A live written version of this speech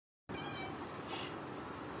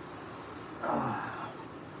Hello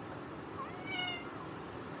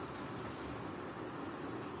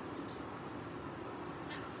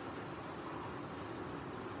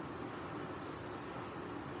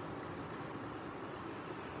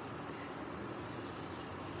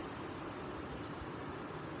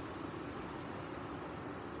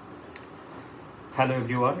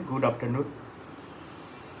everyone, good afternoon.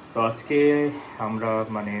 তো আজকে আমরা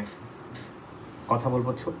কথা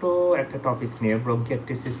বলবো ছোট একটা টপিকস নিয়ে,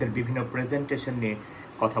 ব্রঙ্কিয়াক্টিসিসের বিভিন্ন প্রেজেন্টেশন নিয়ে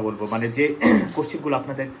কথা বলবো। যে কোশ্চেনগুলো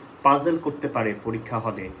আপনাদের পাজল করতে পারে পরীক্ষা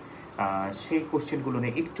হলে, সেই কোশ্চেনগুলো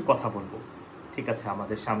নিয়ে একটু কথা বলবো। ঠিক আছে,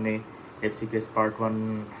 আমাদের সামনে FCPS পার্ট 1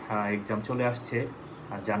 এক্সাম চলে আসছে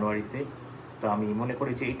জানুয়ারিতে। তো আমি মনে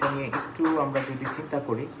করি যে এটা নিয়ে একটু আমরা যদি চিন্তা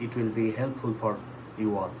করি, it will be helpful for you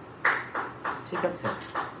all. ঠিক আছে,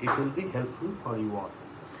 it will be helpful for you all.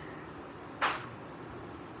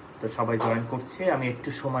 তো সবাই জয়েন করছে, আমি একটু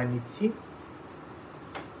সময় নিচ্ছি।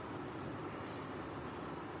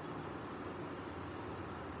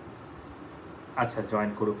 আচ্ছা,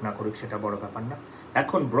 জয়েন করুক না করুক সেটা বড় ব্যাপার না।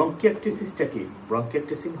 এখন ব্রঙ্কিয়াক্টিসিসটা কি?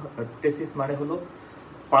 ব্রঙ্কিয়াক্টিসিস মানে হলো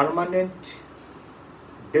permanent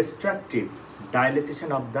destructive dilatation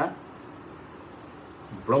of the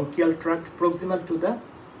bronchial tract proximal to the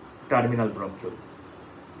terminal bronchiole.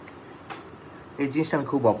 এই জিনিসটা আমি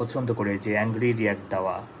খুব অপছন্দ করি, যে অ্যাংরি রিয়াক্ট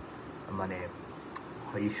দেওয়া,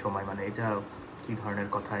 এই সময় এটা কি ধরনের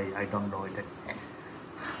কথা, আই ডোন্ট নো এটা।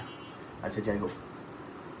 আচ্ছা, যাই হোক।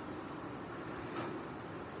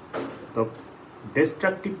 তো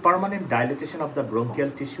destructive permanent dilatation of the bronchial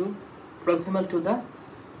tissue proximal to the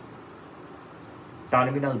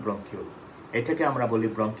terminal bronchiole, এটাকে আমরা বলি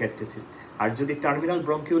ব্রঙ্কিয়াক্টিসিস। আর যদি টার্মিনাল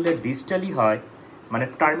ব্রঙ্কিউলের ডিস্টালি হয়,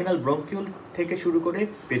 টার্মিনাল ব্রঙ্কিউল থেকে শুরু করে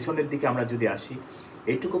পেছনের দিকে আমরা যদি আসি,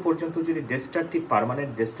 এইটুকু পর্যন্ত যদি ডিস্ট্রাকটিভ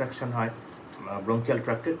পার্মানেন্ট ডিস্ট্রাকশন হয় ব্রঙ্কিয়াল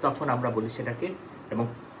ট্র্যাক্টের, তখন আমরা বলি সেটাকে, এবং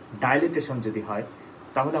ডাইলেটেশন যদি হয়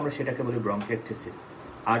তাহলে আমরা সেটাকে বলি ব্রঙ্কিয়াক্টিসিস।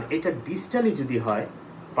 আর এটা ডিস্টালি যদি হয়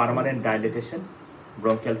পার্মানেন্ট ডাইলেটেশন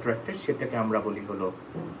ব্রঙ্কিয়াল ট্র্যাক্টের, সেটাকে আমরা বলি হলো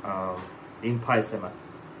ইমফাইসেমা।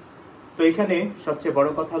 তো এখানে সবচেয়ে বড়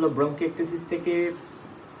কথা হলো ব্রঙ্কিয়াক্টিসিস থেকে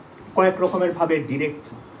কয়েক রকমের ভাবে ডিরেক্ট,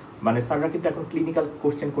 স্যাররা কিন্তু এখন ক্লিনিক্যাল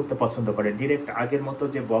কোশ্চেন করতে পছন্দ করে। ডিরেক্ট আগের মতো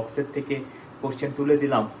যে বক্সের থেকে কোশ্চেন তুলে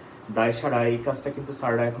দিলাম দায় সারা, এই কাজটা কিন্তু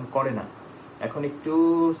স্যাররা এখন করে না। এখন একটু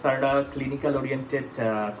স্যাররা ক্লিনিক্যাল ওরিয়েন্টেড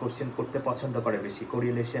কোশ্চেন করতে পছন্দ করে বেশি,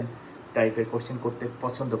 কোরিলেশন টাইপের কোশ্চেন করতে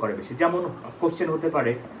পছন্দ করে বেশি। যেমন কোশ্চেন হতে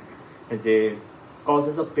পারে যে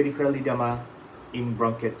causes of peripheral oedema in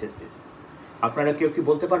ব্রঙ্কিয়াক্টিসিস। আপনারা কেউ কি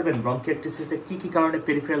বলতে পারবেন ব্রঙ্কিয়াক্টিসিসে কি কি কারণে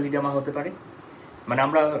পেরিফেরাল ইডেমা হতে পারে?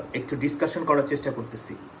 আমরা একটু ডিসকাশন করার চেষ্টা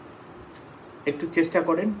করতেছি, একটু চেষ্টা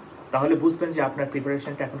করেন, তাহলে বুঝবেন যে আপনার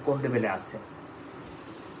প্রিপারেশনটা এখন কোন লেভেলে আছে।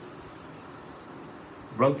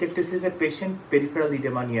 ব্রঙ্কিয়াক্টিসিসের পেশেন্ট পেরিফেরাল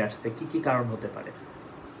ইডেমা নিয়ে আসছে, কি কি কারণ হতে পারে?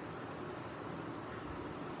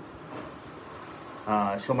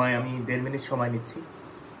 সময় আমি 1.5 মিনিট সময় নিচ্ছি।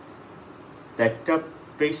 তো একটা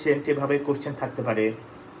পেশেন্ট এভাবে কোশ্চেন থাকতে পারে,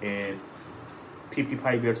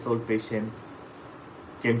 55 years old patient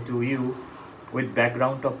came to you with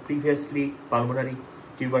background of previously pulmonary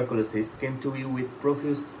tuberculosis, came to you with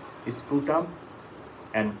profuse sputum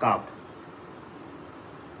and cough,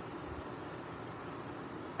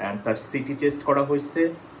 and তার সিটি চেস্ট করা হয়েছে,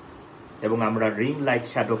 এবং আমরা রিং লাইক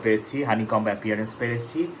শ্যাডো পেয়েছি, হানিকম্ব অ্যাপিয়ারেন্স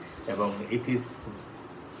পেয়েছি, এবং it is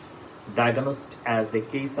diagnosed as a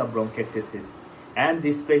case of bronchiectasis, and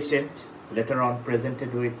this patient later on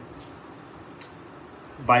presented with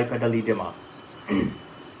bipedal edema.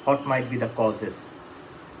 What might be the causes?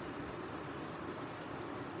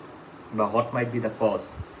 What might be the cause?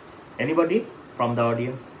 Anybody from the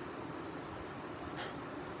audience?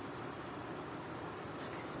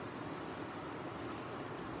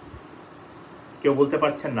 কেউ বলতে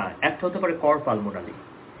পারছেন না? একটা হতে পারে কর পালমোনালি,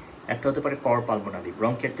 একটা হতে পারে কর পালমোনালি।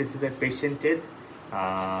 ব্রঙ্কিয়াক্টিসিসের পেশেন্টের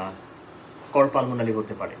কর পালমোনালি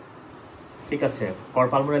হতে পারে। ঠিক আছে, কর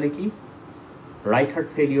পালমোনালি কি? Right heart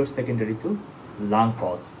failure secondary to lung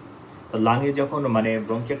cause. তো লাঙে যখন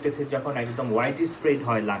ব্রঙ্কিয়াক্টিসিস যখন একদম ওয়াইড স্প্রেড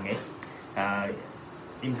হয় লাঙে,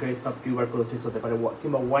 ইন কেস অফ টিউবারকুলোসিস হতে পারে,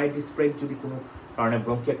 কিংবা ওয়াইড স্প্রেড যদি কোনো কারণে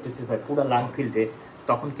ব্রঙ্কিয়াক্টিসিস হয় পুরো লাং ফিল্ডে,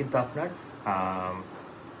 তখন কিন্তু আপনার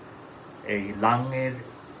এই লাংয়ের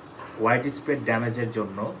ওয়াইড স্প্রেড ড্যামেজের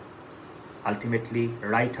জন্য আলটিমেটলি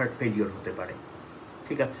রাইট হার্ট ফেলিওর হতে পারে।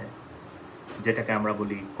 ঠিক আছে, যেটাকে আমরা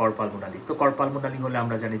বলি কর পালমোনালি। তো কর পালমোনালি হলে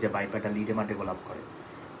আমরা জানি যে বাইপেডাল ইডেমা ডেভেলপ করে।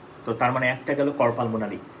 তো তার একটা গেল কর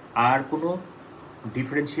পালমোনালি। আর কোনো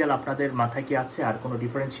ডিফারেন্সিয়াল আপনাদের মাথায় কি আছে? আর কোনো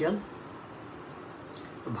ডিফারেন্সিয়াল?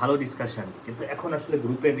 ভালো ডিসকাশন, কিন্তু এখন আসলে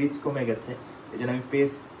গ্রুপের রিচ কমে গেছে, এই জন্য আমি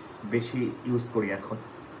পেজ বেশি ইউজ করি এখন।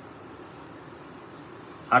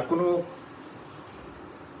 আর কোনো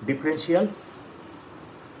ডিফারেন্সিয়াল,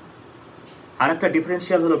 আর একটা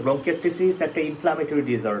ডিফারেন্সিয়াল হলো ব্রঙ্কিয়েক্টাসিস একটা ইনফ্লামেটরি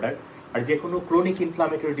ডিসঅর্ডার, আর যে কোনো ক্রনিক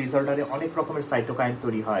ইনফ্লামেটরি ডিসঅর্ডারে অনেক রকমের সাইটোকাইন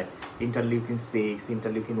তৈরি হয়, ইন্টারলিউকিন 6,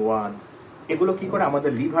 ইন্টারলিউকিন 1, এগুলো কি করে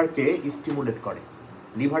আমাদের লিভারকে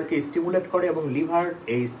স্টিমুলেট করে, এবং লিভার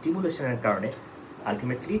এই স্টিমুলেশনের কারণে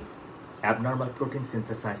আলটিমেটলি অ্যাবনর্মাল প্রোটিন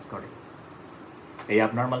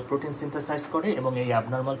সিনথেসাইজ করে, এবং এই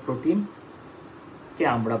অ্যাবনর্মাল প্রোটিনকে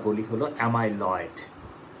আমরা বলি হলো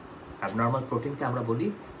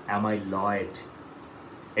অ্যামাইলয়েড।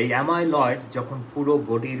 এই অ্যামাইলয়েড যখন পুরো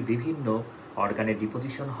বডির বিভিন্ন অর্গানে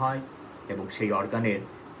ডিপোজিশন হয় এবং সেই অর্গানের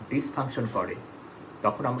ডিসফাংশন করে,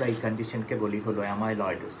 তখন আমরা এই কন্ডিশনকে বলি হলো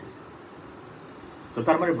অ্যামাইলয়েডোসিস। তো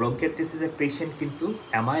তার মানে ব্রঙ্কিয়েক্টাসিসের পেশেন্ট কিন্তু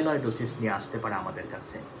অ্যামাইলয়েডোসিস নিয়ে আসতে পারে আমাদের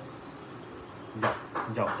কাছে।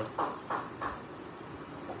 যাও।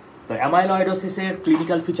 তো অ্যামাইলয়েডোসিসের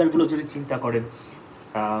ক্লিনিক্যাল ফিচারগুলো যদি চিন্তা করেন,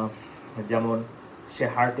 যেমন সে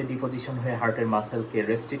হার্টে ডিপোজিশন হয়ে হার্টের মাসেলকে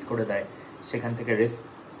রেস্ট্রিক্ট করে দেয়, সেখান থেকে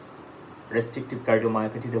রেস্ট্রিকটিভ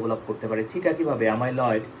কার্ডিওমায়োপ্যাথি ডেভেলপ করতে পারে। ঠিক একইভাবে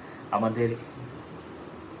অ্যামাইলয়েড আমাদের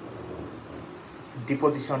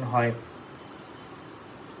ডিপোজিশন হয়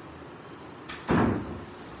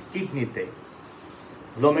কিডনিতে,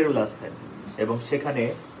 গ্লোমেরুলাসে, এবং সেখানে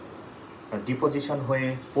ডিপোজিশন হয়ে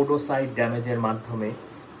পোডোসাইট ড্যামেজের মাধ্যমে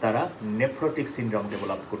তারা নেফ্রোটিক সিনড্রোম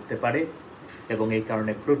ডেভেলপ করতে পারে, এবং এই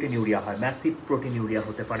কারণে প্রোটিনিউরিয়া হয়, ম্যাসিভ প্রোটিনিউরিয়া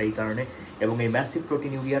হতে পারে এই কারণে, এবং এই ম্যাসিভ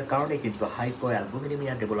প্রোটিনিউরিয়ার কারণে কিন্তু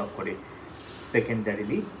হাইপোঅ্যালবুমিনেমিয়া ডেভেলপ করে।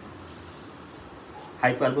 সেকেন্ডারিলি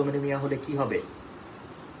হাইপোঅ্যালবুমিনেমিয়া হলে কি হবে?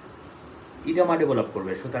 ইডেমা ডেভেলপ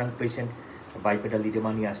করবে, সুতরাং পেশেন্ট বাইপেটাল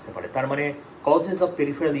ইডেমা নিয়ে আসতে পারে। তার মানে causes of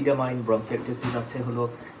peripheral oedema in ব্রঙ্কিয়েক্টাসিস আছে হলো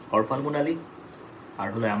করপালমোনালি আর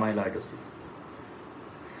হলো অ্যামাইলয়েডোসিস।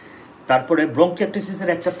 তারপরে ব্রঙ্কিয়েক্টাসিসের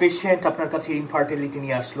একটা পেশেন্ট আপনার কাছে ইনফার্টিলিটি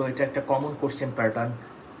নিয়ে আসলো, এটা একটা common question pattern.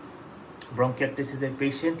 ব্রঙ্কিয়েক্টাসিসের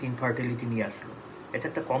patient infertility নিয়ে আসলো, এটা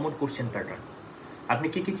একটা কমন কোশ্চেন প্যাটার্ন। আপনি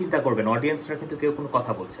কি চিন্তা করবেন? অডিয়েন্সরা কিন্তু কেউ কোনো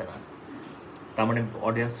কথা বলছে না, তার মানে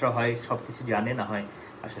অডিয়েন্সরা হয় সব কিছু জানে, না হয়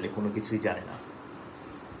আসলে কোনো কিছুই জানে না।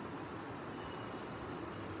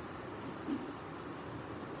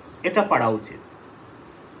 এটা পারা উচিত।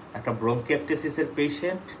 একটা ব্রঙ্কিয়েক্টাসিসের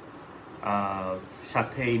পেশেন্ট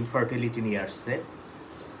সাথে ইনফার্টিলিটি নিয়ে আসছে,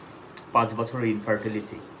 5 বছরের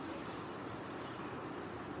ইনফার্টিলিটি,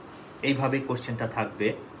 এইভাবেই কোশ্চেনটা থাকবে।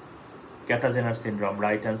 ক্যাটাজেনার syndrome,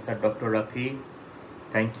 right answer doctor Rafi,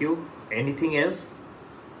 thank you. Anything else?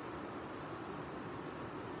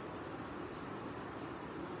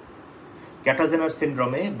 ক্যাটাজেনার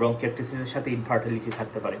সিনড্রোমে ব্রঙ্কিয়েক্টাসিসের সাথে ইনফার্টিলিটি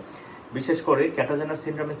থাকতে পারে। বিশেষ করে ক্যাটাজেনার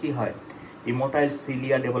সিনড্রোমে কি হয়? ইমোটাইল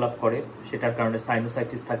সিলিয়া ডেভেলপ করে, সেটার কারণে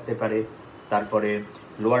সাইনোসাইটিস থাকতে পারে। তারপরে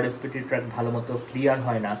লোয়ার রেসপিরেটরি ট্র্যাক্ট ভালো মতো ক্লিয়ার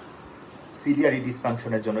হয় না সিলিয়ারি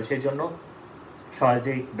ডিসফাংশনের জন্য, সেই জন্য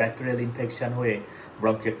সহজেই ব্যাকটেরিয়াল ইনফেকশন হয়ে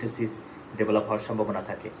ব্রঙ্কিয়েক্টাসিস ডেভেলপ হওয়ার সম্ভাবনা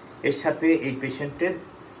থাকে। এর সাথে এই পেশেন্টের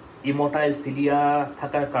ইমোটাইল সিলিয়া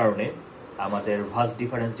থাকার কারণে আমাদের ভাস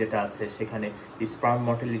ডিফারেন্স যেটা আছে, সেখানে স্পার্ম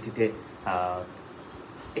মর্টালিটিতে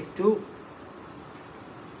একটু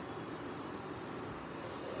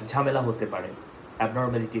ঝামেলা হতে পারে,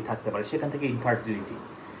 অ্যাবনর্মালিটি থাকতে পারে, সেখান থেকে ইনফার্টিলিটি।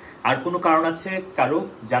 আর কোনো কারণ আছে কারো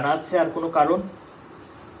জানা আছে? আর কোনো কারণ?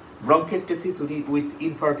 ব্রঙ্কিয়েক্টাসিস উইথ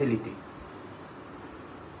ইনফার্টিলিটি,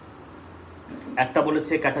 একটা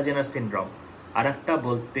বলেছে ক্যাটাজেনার সিনড্রোম, আর একটা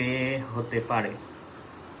বলতে হতে পারে,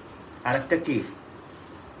 আর একটা কি?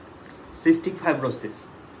 সিস্টিক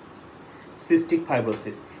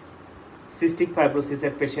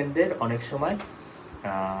ফাইব্রোসিসের পেশেন্টদের অনেক সময়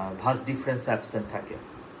ভাস ডিফারেন্স অ্যাবসেন্ট থাকে,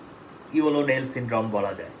 ইওলোনেল সিনড্রোম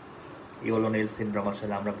বলা যায়। ইওলোনেল সিনড্রোম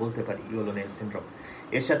আসলে আমরা বলতে পারি ইওলোনেল সিনড্রোম।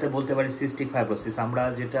 এর সাথে বলতে পারি সিস্টিক ফাইব্রোসিস। আমরা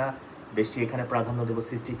যেটা বেশি এখানে প্রাধান্য দেব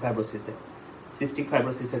সিস্টিক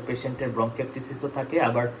ফাইব্রোসিসের পেশেন্টের ব্রঙ্কিয়েক্টাসিসও থাকে,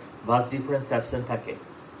 আবার ভাস ডিফারেন্স অ্যাবসেন্ট থাকে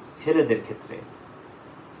ছেলেদের ক্ষেত্রে।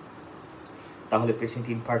 তাহলে পেশেন্ট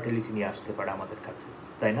ইনফার্টিলিটি নিয়ে আসতে পারে আমাদের কাছে,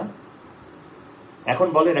 তাই না? এখন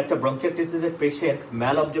বলেন, একটা ব্রঙ্কিয়েক্টাসিসের পেশেন্ট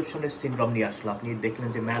ম্যাল অবজেপশনের সিনড্রোম নিয়ে আসলো, আপনি দেখলেন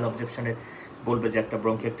যে ম্যাল অবজেপশনের বলবে যে একটা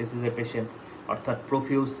ব্রঙ্কিয়েক্টাসিসের পেশেন্ট, অর্থাৎ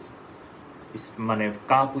প্রফিউজ মানে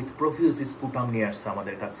কাপ উইথ প্রফিউজ স্পুটাম নিয়ে আসছে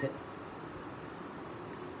আমাদের কাছে।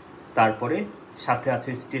 তারপরে সাথে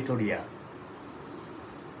আছে স্টেটোরিয়া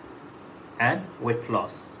and weight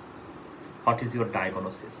loss. What is your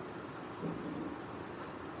diagnosis?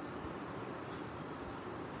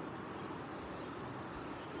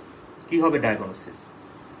 কি হবে ডায়াগনোসিস?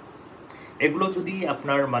 এগুলো যদি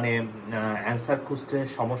আপনার মানে অ্যান্সার খুঁজতে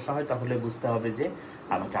সমস্যা হয়, তাহলে বুঝতে হবে যে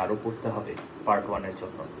আমাকে আরও পড়তে হবে পার্ট 1-এর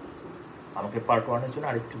জন্য।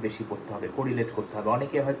 আরেকটু বেশি পড়তে হবে, কোরিলেট করতে হবে।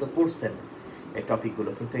 অনেকে হয়তো পড়ছেন এই টপিকগুলো,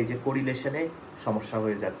 কিন্তু এই যে কোরিলেশনে সমস্যা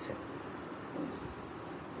হয়ে যাচ্ছে।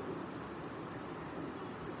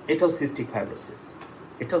 এটাও সিস্টিক ফাইব্রোসিস,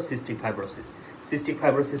 এটাও সিস্টিক ফাইব্রোসিস। সিস্টিক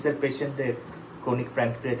ফাইব্রোসিসের পেশেন্টদের ক্রনিক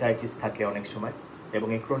প্যানক্রিয়াটাইটিস থাকে অনেক সময়, এবং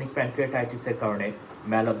এই ক্রনিক প্যানক্রিয়াটাইটিসের কারণে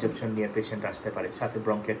ম্যাল অবজেপশন নিয়ে পেশেন্ট আসতে পারে, সাথে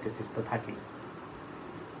ব্রঙ্কিয়েক্টাসিস তো থাকেই।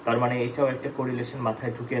 তার মানে এটাও একটা কোরিলেশন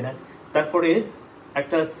মাথায় ঢুকিয়ে নেন। তারপরে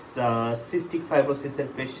একটা সিস্টিক ফাইব্রোসিসের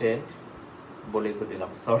পেশেন্ট বলেই তো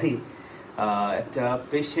দিলাম, সরি, একটা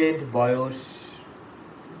পেশেন্ট বয়স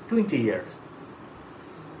 20 ইয়ার্স,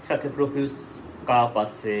 সাথে প্রফিউজ কাপ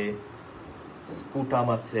আছে, স্পুটাম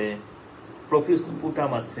আছে, প্রফিউজ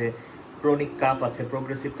স্পুটাম আছে, ক্রনিক কাপ আছে,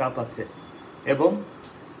 প্রোগ্রেসিভ কাপ আছে, এবং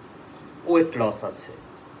ওয়েট লস আছে।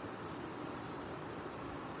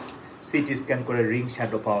 সিটি স্ক্যান করে রিং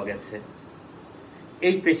শ্যাডো পাওয়া গেছে।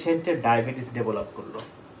 এই পেশেন্টের ডায়াবেটিস ডেভেলপ করলো,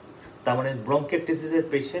 তার মানে ব্রঙ্কিয়েক্টাসিসের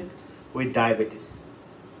পেশেন্ট উইথ ডায়াবেটিস।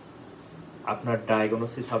 আপনার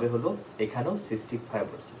ডায়াগনোসিস হবে হলো এখানেও সিস্টিক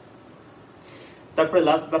ফাইব্রোসিস। তারপরে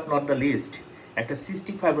last but not the list, একটা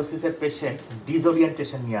সিস্টিক ফাইব্রোসিসের পেশেন্ট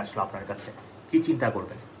ডিসওরিয়েন্টেশন নিয়ে আসলো আপনার কাছে, কি চিন্তা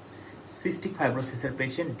করবেন? সিস্টিক ফাইব্রোসিসের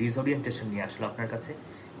পেশেন্ট ডিসওরিয়েন্টেশন নিয়ে আসলো আপনার কাছে,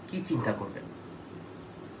 কি চিন্তা করবেন?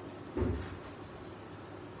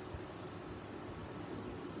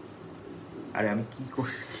 আরে আমি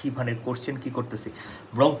কি মানে কোশ্চেন কি করতেছি?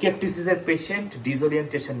 ব্রঙ্কিয়েক্টাসিসের পেশেন্ট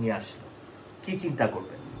ডিসওরিয়েন্টেশন নিয়ে আসলো, কি চিন্তা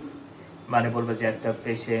করবেন? মানে বলবে যে একটা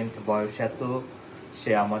পেশেন্ট বয়স এত,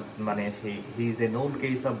 সে আমার মানে he is a known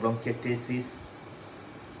case of ব্রঙ্কিয়েক্টাসিস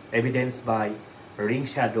evidenced by ring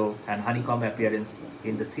shadow and honeycomb appearance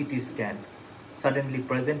in the CT scan, suddenly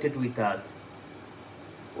presented with us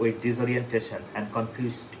with disorientation and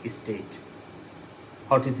confused state.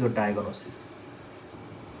 What is your diagnosis?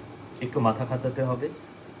 একটু মাথা খাটাতে হবে,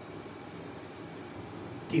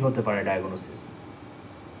 কি হতে পারে ডায়াগনোসিস?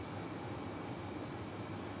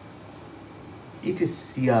 It is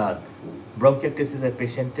Siyad. ব্রঙ্কিয়েক্টাসিসের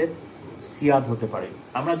পেশেন্টের সিয়াদ হতে পারে।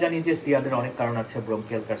 আমরা জানি যে সিয়াদের অনেক কারণ আছে,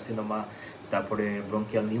 ব্রঙ্কিয়াল কার্সিনোমা, তারপরে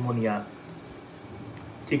ব্রঙ্কিয়াল নিউমোনিয়া।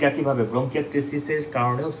 ঠিক একইভাবে ব্রঙ্কিয়েক্টাসিসের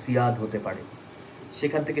কারণেও সিয়াদ হতে পারে।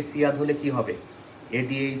 সেখান থেকে সিয়াদ হলে কি হবে?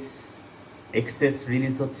 এডিএস এক্সেস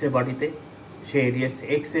রিলিজ হচ্ছে বডিতে, সেই এডিএস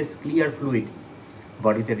এক্সেস ক্লিয়ার ফ্লুইড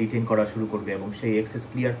বডিতে রিটেন করা শুরু করবে, এবং সেই এক্সেস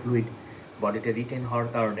ক্লিয়ার ফ্লুইড বডিতে রিটেন হওয়ার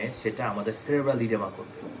কারণে সেটা আমাদের সেরেব্রাল ইডেমা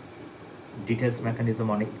করবে। ডিটেলস মেকানিজম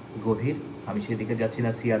অনেক গভীর, আমি সেদিকে যাচ্ছি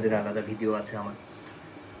না, সিয়াদের আলাদা ভিডিও আছে আমার।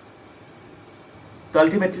 তো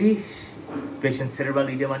আলটিমেটলি পেশেন্ট সেরেব্রাল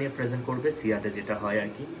ইডেমা নিয়ে প্রেজেন্ট করবে, সিয়াদে যেটা হয় আর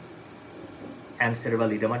কি। অ্যান্ড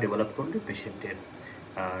সেরেব্রাল ইডেমা ডেভেলপ করলে পেশেন্টের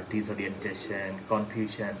ডিসওরিয়েন্টেশন,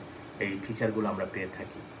 কনফিউশন, এই ফিচারগুলো আমরা পেয়ে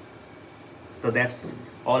থাকি। তো that's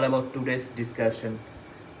all about today's discussion,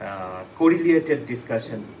 correlated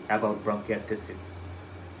discussion about ব্রঙ্কিয়েক্টাসিস।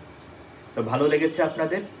 তো ভালো লেগেছে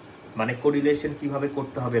আপনাদের? মানে কোরিলেশন কিভাবে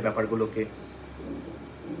করতে হবে ব্যাপারগুলোকে,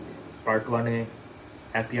 পার্ট 1-এ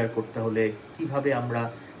অ্যাপিয়ার করতে হলে কিভাবে আমরা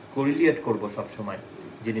কোরিলেট করব সবসময়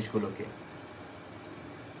জিনিসগুলোকে,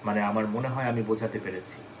 মানে আমার মনে হয় আমি বোঝাতে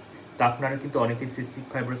পেরেছি। তো আপনারা কিন্তু অনেকেই সিস্টিক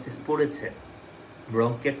ফাইব্রোসিস পড়েছেন,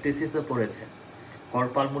 ব্রঙ্কিয়েক্টাসিসও পড়েছেন,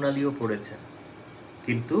 করপালমোনালিও পড়েছেন,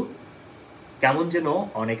 কিন্তু কেমন যেন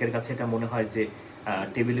অনেকের কাছে এটা মনে হয় যে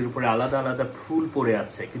টেবিলের উপরে আলাদা আলাদা ফুল পড়ে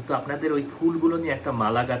আছে, কিন্তু আপনাদের ওই ফুলগুলো নিয়ে একটা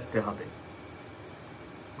মালা গাঁথতে হবে।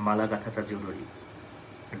 মালা গাঁথাটা জরুরি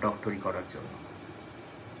ডক্টরি করার জন্য।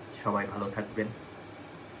 সবাই ভালো থাকবেন,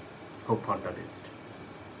 হোপ ফর দ্য বেস্ট।